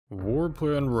War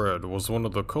Plan Red was one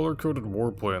of the color-coded war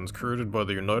plans created by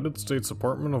the United States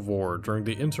Department of War during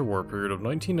the interwar period of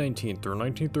 1919 through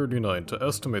 1939 to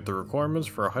estimate the requirements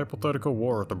for a hypothetical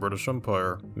war with the British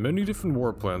Empire. Many different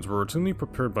war plans were routinely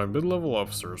prepared by mid-level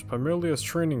officers, primarily as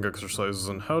training exercises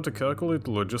on how to calculate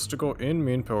the logistical and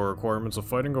manpower requirements of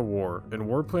fighting a war, and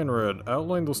War Plan Red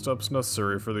outlined the steps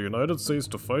necessary for the United States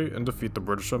to fight and defeat the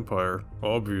British Empire.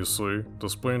 Obviously,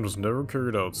 this plan was never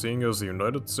carried out, seeing as the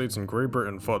United States and Great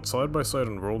Britain fought side by side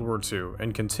in World War II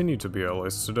and continue to be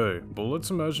allies today. But let's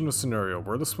imagine a scenario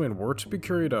where this plan were to be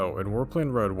carried out and War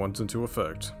Plan Red went into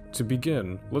effect. To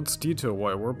begin, let's detail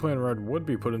why War Plan Red would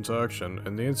be put into action,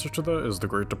 and the answer to that is the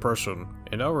Great Depression.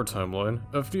 In our timeline,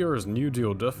 FDR's New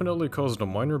Deal definitely caused a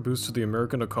minor boost to the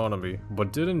American economy,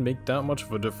 but didn't make that much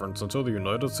of a difference until the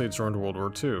United States joined World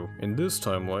War II. In this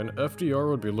timeline, FDR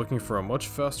would be looking for a much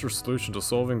faster solution to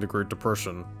solving the Great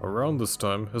Depression. Around this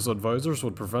time, his advisors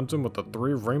would present him with the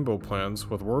three Rainbow Plans,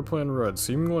 with War Plan Red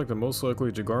seeming like the most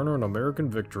likely to garner an American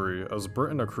victory, as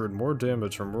Britain accrued more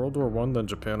damage from World War I than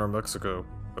Japan or Mexico.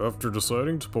 After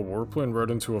deciding to put War Plan Red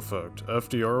into effect,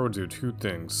 FDR would do two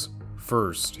things.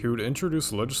 First, he would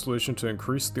introduce legislation to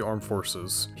increase the armed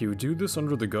forces. He would do this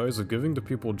under the guise of giving the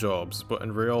people jobs, but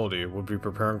in reality would be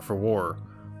preparing for war.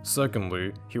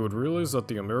 Secondly, he would realize that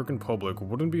the American public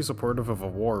wouldn't be supportive of a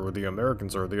war where the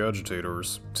Americans are the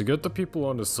agitators. To get the people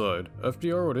on his side,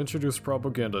 FDR would introduce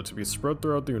propaganda to be spread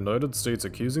throughout the United States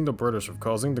accusing the British of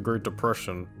causing the Great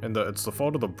Depression, and that it's the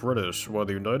fault of the British why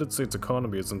the United States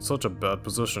economy is in such a bad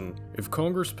position. If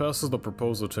Congress passes the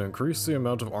proposal to increase the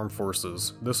amount of armed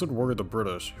forces, this would worry the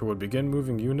British, who would begin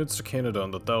moving units to Canada in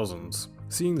the thousands.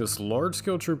 Seeing this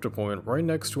large-scale troop deployment right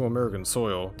next to American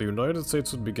soil, the United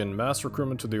States would begin mass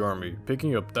recruitment to the army,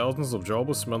 picking up thousands of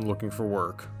jobless men looking for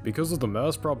work. Because of the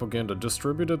mass propaganda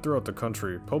distributed throughout the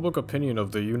country, public opinion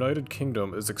of the United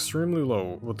Kingdom is extremely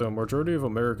low, with the majority of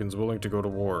Americans willing to go to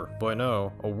war. By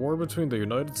now, a war between the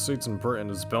United States and Britain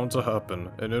is bound to happen,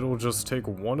 and it'll just take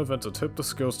one event to tip the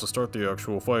scales to start the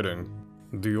actual fighting.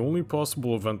 The only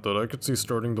possible event that I could see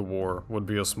starting the war would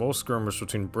be a small skirmish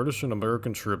between British and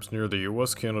American troops near the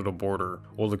US-Canada border.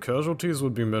 While the casualties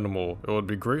would be minimal, it would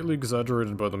be greatly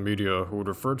exaggerated by the media, who would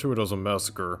refer to it as a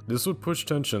massacre. This would push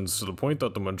tensions to the point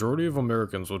that the majority of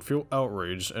Americans would feel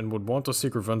outraged and would want to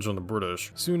seek revenge on the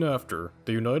British. Soon after,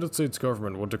 the United States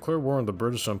government would declare war on the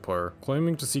British Empire,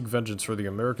 claiming to seek vengeance for the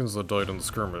Americans that died in the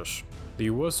skirmish. The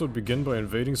US would begin by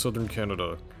invading southern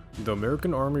Canada. The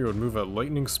American army would move at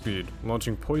lightning speed,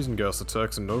 launching poison gas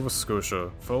attacks in Nova Scotia,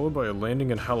 followed by a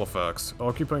landing in Halifax,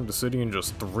 occupying the city in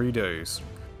just 3 days.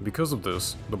 Because of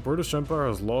this, the British Empire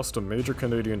has lost a major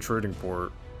Canadian trading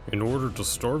port. In order to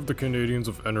starve the Canadians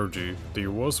of energy, the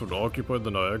US would occupy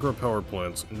the Niagara power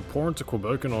plants and pour into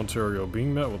Quebec and Ontario,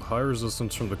 being met with high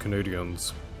resistance from the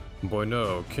Canadians. By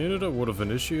now, Canada would have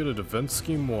initiated Event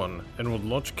Scheme 1 and would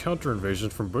launch counter-invasion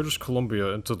from British Columbia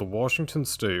into the Washington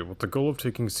state with the goal of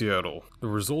taking Seattle. The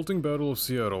resulting Battle of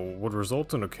Seattle would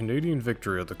result in a Canadian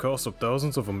victory at the cost of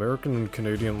thousands of American and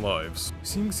Canadian lives.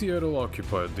 Seeing Seattle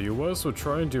occupied, the US would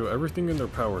try and do everything in their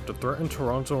power to threaten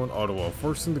Toronto and Ottawa,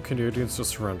 forcing the Canadians to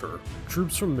surrender.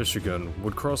 Troops from Michigan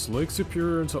would cross Lake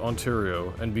Superior into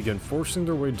Ontario and begin forcing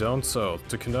their way down south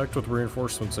to connect with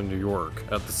reinforcements in New York.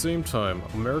 At the same time,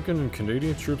 American and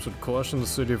Canadian troops would clash in the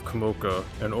city of Komoka,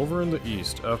 and over in the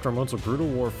east, after months of brutal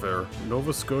warfare,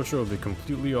 Nova Scotia would be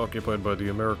completely occupied by the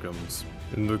Americans.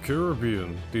 In the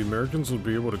Caribbean, the Americans would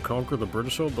be able to conquer the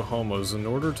British-held Bahamas in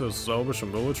order to establish a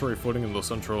military footing in the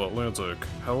Central Atlantic.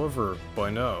 However, by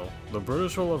now, the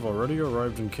British will have already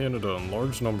arrived in Canada in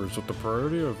large numbers with the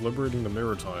priority of liberating the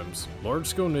Maritimes.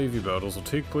 Large-scale navy battles will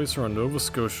take place around Nova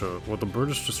Scotia, with the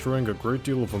British destroying a great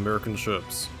deal of American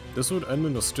ships. This would end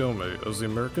in a stalemate, as the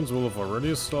Americans will have already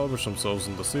established themselves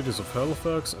in the cities of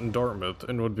Halifax and Dartmouth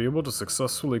and would be able to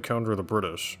successfully counter the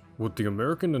British. With the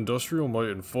American industrial might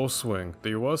in full swing,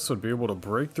 the US would be able to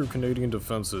break through Canadian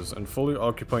defenses and fully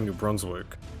occupy New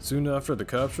Brunswick. Soon after the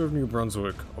capture of New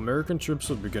Brunswick, American troops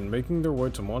would begin making their way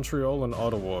to Montreal and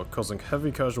Ottawa, causing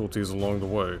heavy casualties along the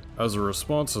way. As a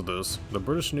response to this, the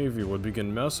British Navy would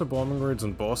begin massive bombing raids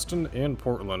in Boston and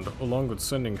Portland, along with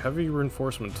sending heavy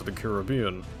reinforcement to the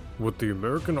Caribbean. With the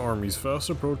American armies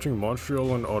fast approaching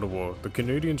Montreal and Ottawa, the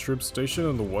Canadian troops stationed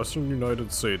in the western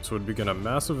United States would begin a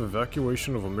massive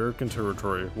evacuation of American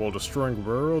territory while destroying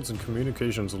railroads and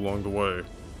communications along the way.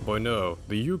 By now,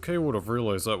 the UK would have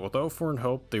realized that without foreign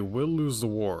help, they will lose the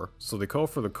war, so they call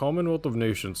for the Commonwealth of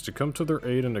Nations to come to their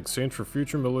aid in exchange for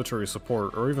future military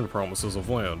support or even promises of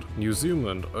land. New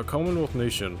Zealand, a Commonwealth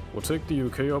nation, would take the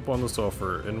UK up on this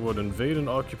offer and would invade and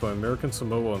occupy American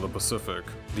Samoa in the Pacific.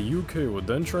 The UK would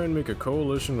then try and make a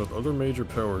coalition with other major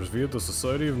powers via the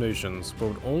Society of Nations, but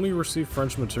would only receive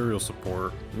French material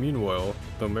support. Meanwhile,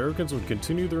 the Americans would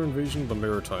continue their invasion of the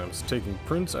Maritimes, taking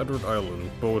Prince Edward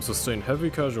Island, but would sustain heavy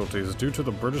casualties due to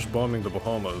the British bombing the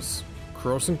Bahamas.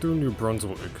 Crossing through New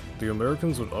Brunswick, the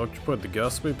Americans would occupy the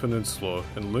Gaspé Peninsula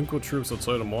and link with troops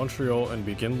outside of Montreal and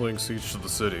begin laying siege to the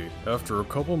city. After a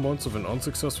couple months of an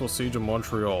unsuccessful siege of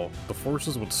Montreal, the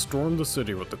forces would storm the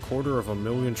city with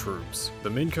 250,000 troops. The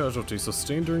main casualties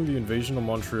sustained during the invasion of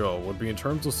Montreal would be in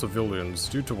terms of civilians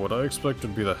due to what I expect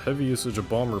would be the heavy usage of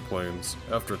bomber planes.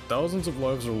 After thousands of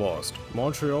lives are lost,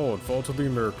 Montreal would fall to the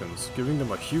Americans, giving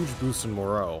them a huge boost in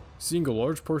morale. Seeing a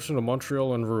large portion of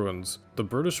Montreal in ruins, the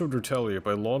British would retaliate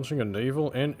by launching a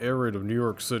naval and air raid of New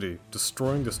York City,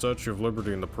 destroying the Statue of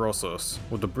Liberty in the process.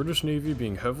 With the British Navy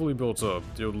being heavily built up,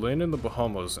 they would land in the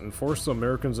Bahamas and force the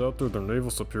Americans out through their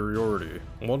naval superiority.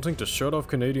 Wanting to shut off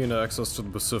Canadian access to the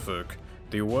Pacific,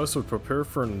 the US would prepare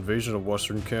for an invasion of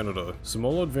Western Canada.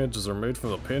 Small advances are made from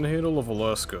the Panhandle of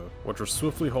Alaska, which are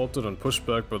swiftly halted and pushed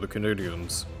back by the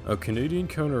Canadians. A Canadian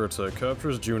counterattack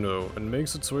captures Juneau and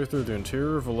makes its way through the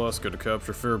interior of Alaska to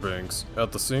capture Fairbanks.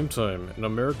 At the same time, an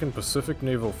American Pacific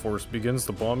naval force begins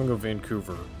the bombing of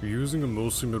Vancouver. Using a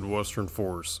mostly Midwestern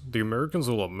force, the Americans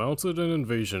will have mounted an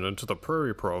invasion into the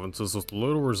prairie provinces with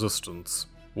little resistance.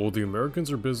 While the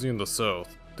Americans are busy in the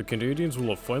south, the Canadians will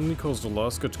have finally caused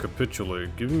Alaska to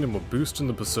capitulate, giving them a boost in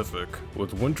the Pacific.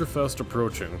 With winter fast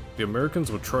approaching, the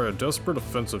Americans would try a desperate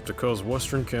offensive to cause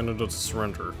Western Canada to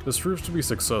surrender. This proves to be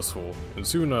successful, and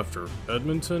soon after,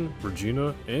 Edmonton,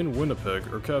 Regina, and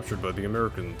Winnipeg are captured by the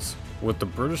Americans. With the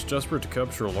British desperate to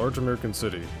capture a large American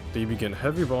city, they begin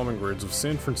heavy bombing raids of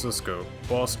San Francisco,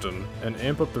 Boston, and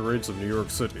amp up the raids of New York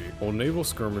City. While naval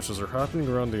skirmishes are happening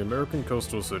around the American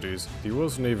coastal cities, the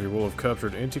US Navy will have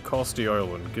captured Anticosti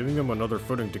Island, giving them another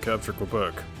footing to capture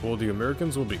Quebec. While the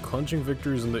Americans will be clinching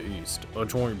victories in the east, a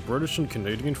joint British and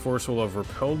Canadian force will have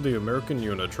repelled the American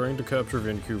unit trying to capture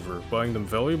Vancouver, buying them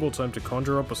valuable time to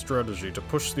conjure up a strategy to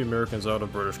push the Americans out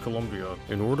of British Columbia.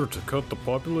 In order to cut the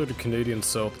populated Canadian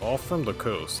south off from the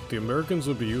coast, the Americans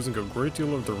would be using a great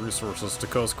deal of their resources to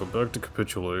cause Quebec to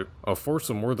capitulate. A force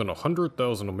of more than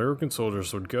 100,000 American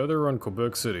soldiers would gather around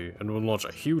Quebec City and would launch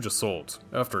a huge assault.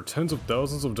 After tens of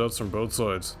thousands of deaths from both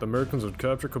sides, the Americans would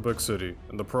capture Quebec City,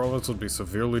 and the province would be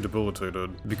severely debilitated.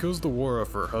 Because the war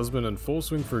effort has been in full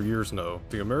swing for years now,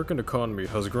 the American economy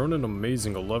has grown an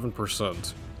amazing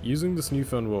 11%. Using this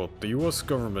newfound wealth, the US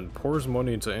government pours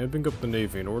money into amping up the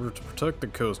Navy in order to protect the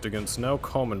coast against now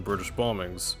common British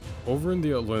bombings. Over in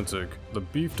the Atlantic, the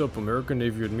beefed-up American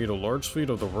Navy would meet a large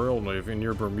fleet of the Royal Navy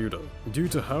near Bermuda. Due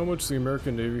to how much the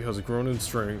American Navy has grown in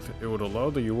strength, it would allow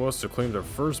the US to claim their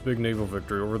first big naval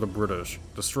victory over the British,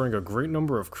 destroying a great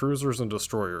number of cruisers and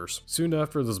destroyers. Soon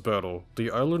after this battle,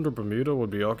 the island of Bermuda would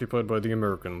be occupied by the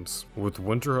Americans. With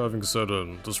winter having set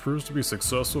in, this proves to be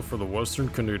successful for the Western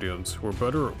Canadians, who are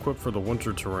better equipped for the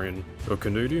winter terrain. A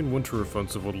Canadian winter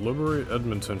offensive would liberate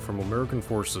Edmonton from American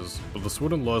forces, but this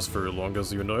wouldn't last very long as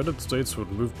the United States would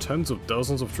move tens of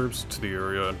thousands of troops to the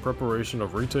area in preparation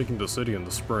of retaking the city in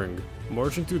the spring.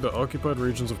 Marching through the occupied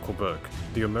regions of Quebec,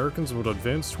 the Americans would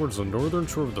advance towards the northern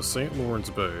shore of the St. Lawrence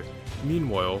Bay.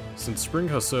 Meanwhile, since spring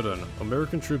has set in,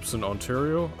 American troops in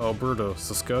Ontario, Alberta,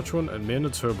 Saskatchewan, and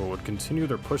Manitoba would continue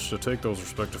their push to take those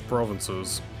respective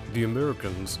provinces. The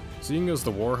Americans, seeing as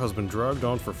the war has been dragged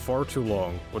on for far too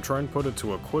long, would try and put it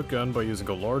to a quick end by using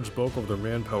a large bulk of their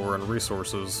manpower and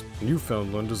resources.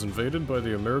 Newfoundland is invaded by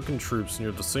the American troops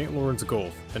near the St. Lawrence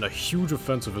Gulf, and a huge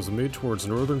offensive is made towards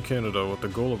northern Canada with the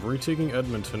goal of retaking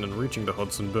Edmonton and reaching the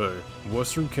Hudson Bay.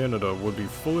 Western Canada would be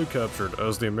fully captured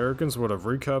as the Americans would have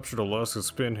recaptured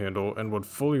Alaska's Panhandle and would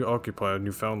fully occupy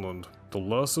Newfoundland. The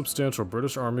last substantial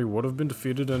British army would have been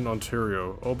defeated in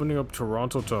Ontario, opening up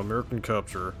Toronto to American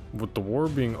capture, with the war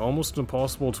being almost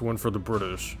impossible to win for the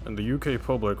British, and the UK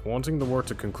public wanting the war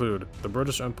to conclude. The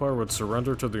British Empire would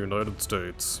surrender to the United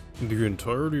States. The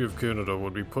entirety of Canada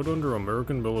would be put under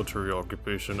American military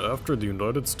occupation after the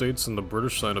United States and the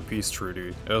British sign a peace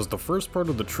treaty. As the first part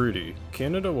of the treaty,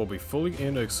 Canada will be fully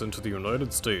annexed into the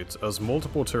United States as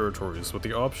multiple territories with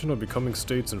the option of becoming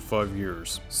states in 5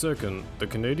 years. Second, the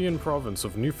Canadian province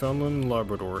of Newfoundland and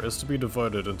Labrador is to be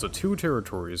divided into 2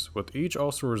 territories, with each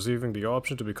also receiving the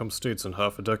option to become states in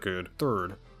half a decade.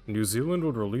 Third, New Zealand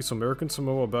would release American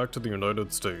Samoa back to the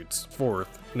United States.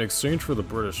 Fourth, in exchange for the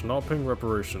British not paying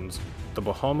reparations, the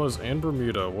Bahamas and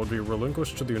Bermuda would be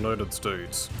relinquished to the United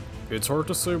States. It's hard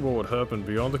to say what would happen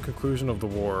beyond the conclusion of the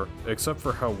war, except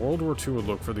for how World War II would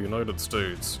look for the United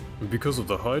States. Because of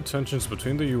the high tensions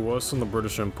between the US and the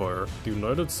British Empire, the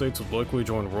United States would likely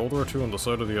join World War II on the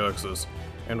side of the Axis,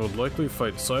 and would likely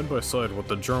fight side by side with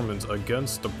the Germans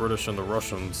against the British and the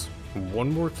Russians.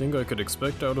 One more thing I could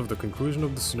expect out of the conclusion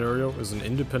of the scenario is an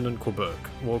independent Quebec.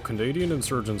 While Canadian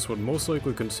insurgents would most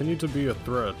likely continue to be a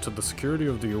threat to the security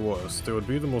of the US, they would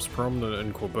be the most prominent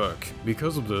in Quebec.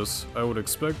 Because of this, I would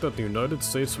expect that the United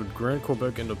States would grant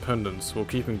Quebec independence while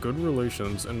keeping good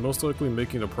relations and most likely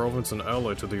making the province an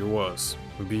ally to the US.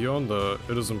 Beyond that,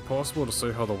 it is impossible to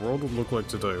say how the world would look like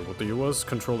today with the US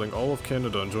controlling all of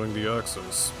Canada and joining the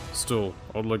Axis. Still,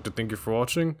 I would like to thank you for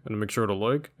watching, and make sure to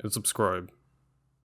like and subscribe.